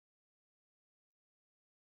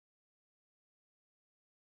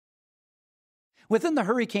Within the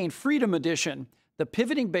HurryCane Freedom Edition, the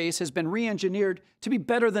pivoting base has been re-engineered to be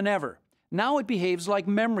better than ever. Now it behaves like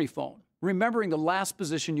memory foam, remembering the last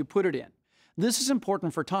position you put it in. This is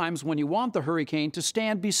important for times when you want the HurryCane to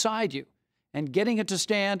stand beside you. And getting it to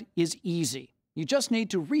stand is easy. You just need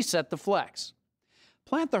to reset the flex.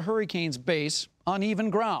 Plant the HurryCane's base on even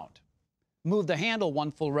ground. Move the handle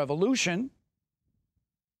one full revolution.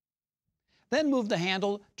 Then move the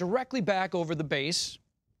handle directly back over the base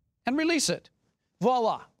and release it.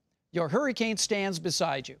 Voila! Your HurryCane stands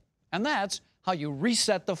beside you. And that's how you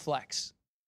reset the flex.